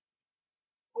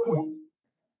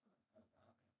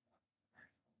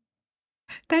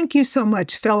 Thank you so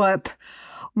much, Philip.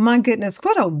 My goodness,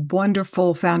 what a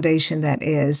wonderful foundation that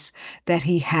is that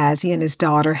he has. He and his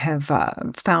daughter have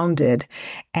founded,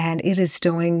 and it is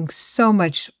doing so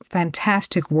much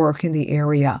fantastic work in the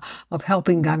area of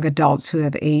helping young adults who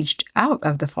have aged out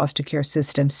of the foster care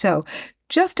system. So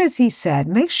just as he said,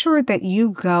 make sure that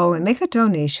you go and make a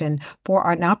donation for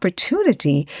an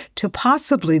opportunity to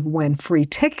possibly win free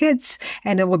tickets.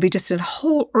 And it will be just a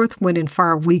whole Earth, Wind, and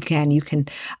Fire weekend. You can,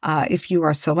 if you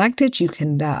are selected, you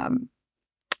can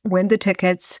win the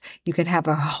tickets. You can have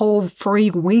a whole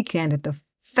free weekend at the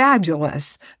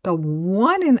fabulous, the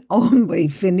one and only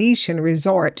Venetian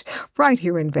Resort right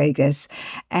here in Vegas,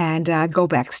 and go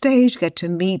backstage, get to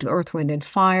meet Earth, Wind, and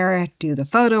Fire, do the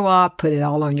photo op, put it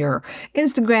all on your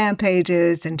Instagram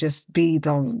pages, and just be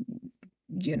the,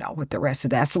 you know, what the rest of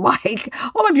that's like.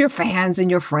 All of your fans and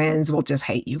your friends will just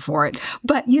hate you for it.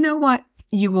 But you know what?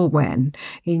 You will win.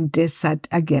 In this,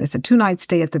 again, it's a 2-night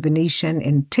stay at the Venetian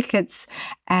in tickets,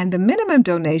 and the minimum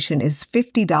donation is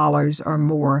 $50 or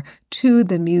more to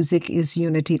the Music is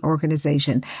Unity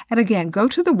organization. And again, go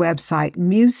to the website,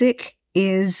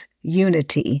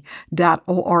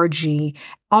 musicisunity.org.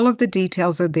 All of the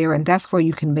details are there, and that's where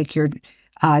you can make your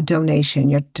donation,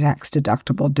 your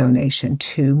tax-deductible donation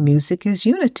to Music is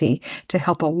Unity to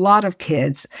help a lot of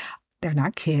kids. They're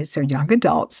not kids, they're young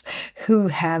adults who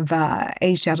have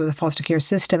aged out of the foster care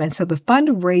system. And so the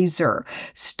fundraiser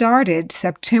started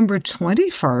September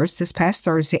 21st, this past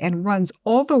Thursday, and runs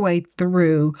all the way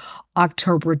through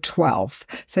October 12th.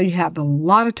 So you have a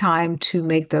lot of time to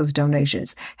make those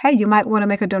donations. Hey, you might want to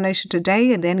make a donation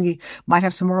today, and then you might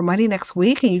have some more money next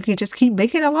week, and you can just keep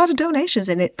making a lot of donations.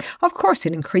 And it, of course,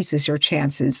 it increases your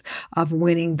chances of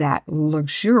winning that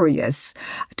luxurious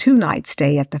 2-night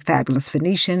stay at the fabulous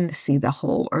Venetian, see the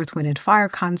whole Earth, Wind, and Fire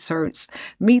concerts,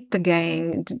 meet the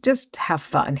gang, just have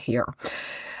fun here.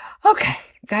 Okay,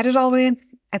 got it all in?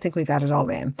 I think we got it all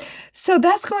in. So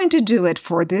that's going to do it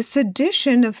for this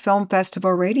edition of Film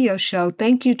Festival Radio Show.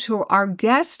 Thank you to our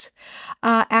guests,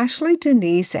 Ashley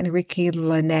Denise and Ricky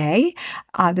Lene,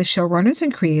 the showrunners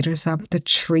and creators of The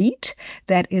Treat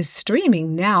that is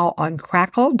streaming now on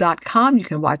Crackle.com. You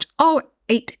can watch all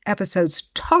 8 episodes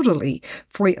totally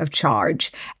free of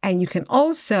charge. And you can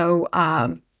also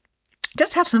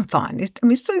just have some fun.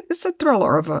 It's a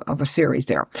thriller of a series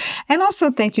there. And also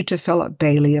thank you to Philip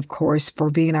Bailey, of course, for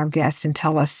being our guest and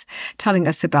telling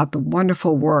us about the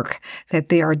wonderful work that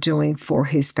they are doing for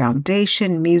his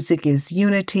foundation, Music is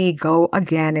Unity. Go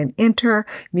again and enter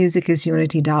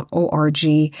musicisunity.org,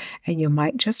 and you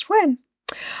might just win.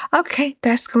 Okay,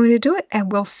 that's going to do it.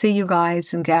 And we'll see you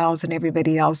guys and gals and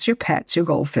everybody else, your pets, your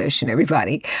goldfish, and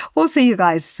everybody. We'll see you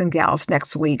guys and gals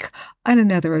next week on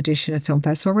another edition of Film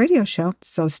Festival Radio Show.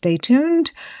 So stay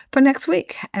tuned for next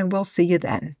week, and we'll see you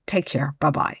then. Take care.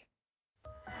 Bye-bye.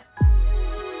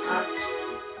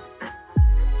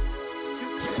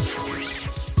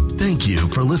 Thank you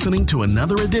for listening to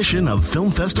another edition of Film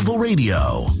Festival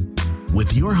Radio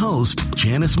with your host,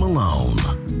 Janice Malone.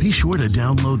 Be sure to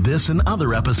download this and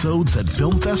other episodes at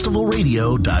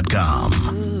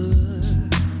filmfestivalradio.com.